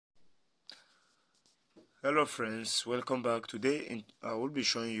Hello friends, welcome back. Today I will be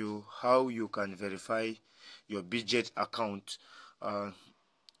showing you how you can verify your Bitget account.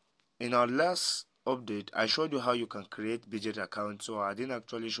 In our last update I showed you how you can create Bitget account, so I didn't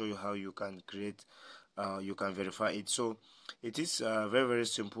actually show you how you can verify it. So it is very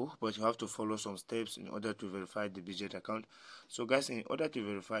simple, but you have to follow some steps in order to verify the Bitget account. So guys, in order to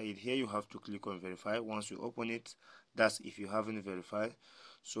verify it, here you have to click on verify. Once you open it, that's if you haven't verified,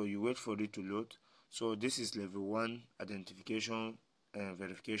 so you wait for it to load. So this is level 1 identification and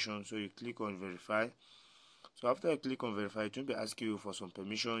verification. So you click on verify. So after you click on verify, it will be asking you for some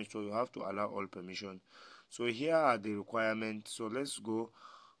permission, so you have to allow all permission. So here are the requirements. So let's go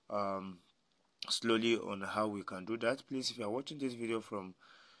slowly on how we can do that. Please, if you are watching this video from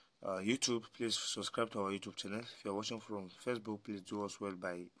YouTube, please subscribe to our YouTube channel. If you are watching from Facebook, please do as well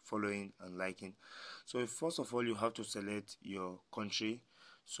by following and liking. So first of all, you have to select your country.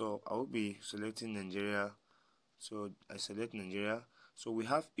 So I will be selecting Nigeria. So I select Nigeria. So we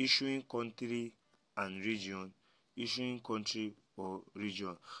have issuing country and region, issuing country or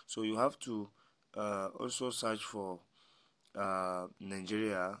region. So you have to also search for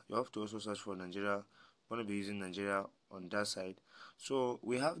Nigeria. You have to also search for Nigeria. I'm going to be using Nigeria on that side. So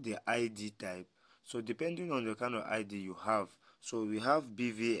we have the ID type. So depending on the kind of ID you have, so we have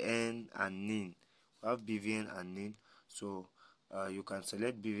BVN and NIN. We have BVN and NIN. So you can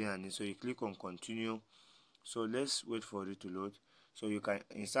select BVN and NIN. So you click on continue. So let's wait for it to load. So you can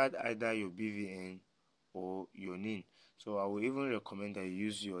insert either your BVN or your NIN. So I will even recommend that you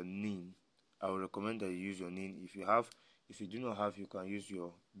use your NIN. I will recommend that you use your NIN. If you do not have, you can use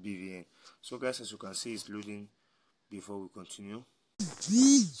your BVN. So guys, as you can see, it's loading before we continue.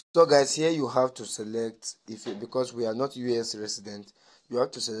 So guys, here you have to select, because we are not US resident, you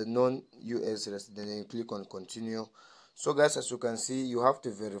have to select non-US resident and you click on continue. So guys, as you can see, you have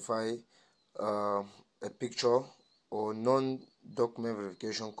to verify a picture or non-document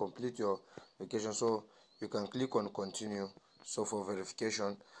verification. Complete your verification, so you can click on continue. So for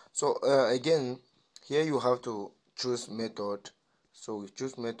verification, so again, here you have to choose method. So we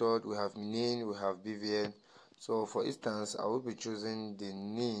choose method. We have NIN, we have BVN. So for instance, I will be choosing the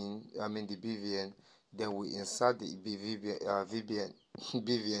NIN, the BVN. Then we insert the BVN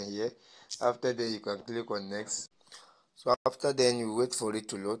here. After that, you can click on next. So after then, you wait for it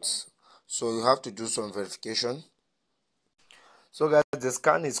to load. So you have to do some verification. So guys, the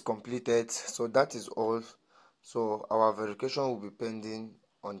scan is completed. So that is all. So our verification will be pending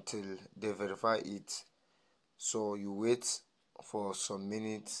until they verify it. So you wait for some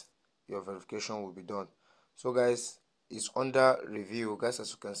minutes, your verification will be done. So guys, it's under review. Guys,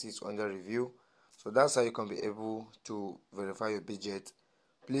 as you can see, it's under review. So that's how you can be able to verify your Bitget.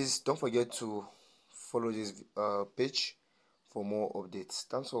 Please don't forget to follow this page for more updates.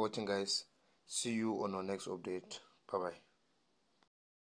 Thanks for watching, guys. See you on our next update. Bye bye.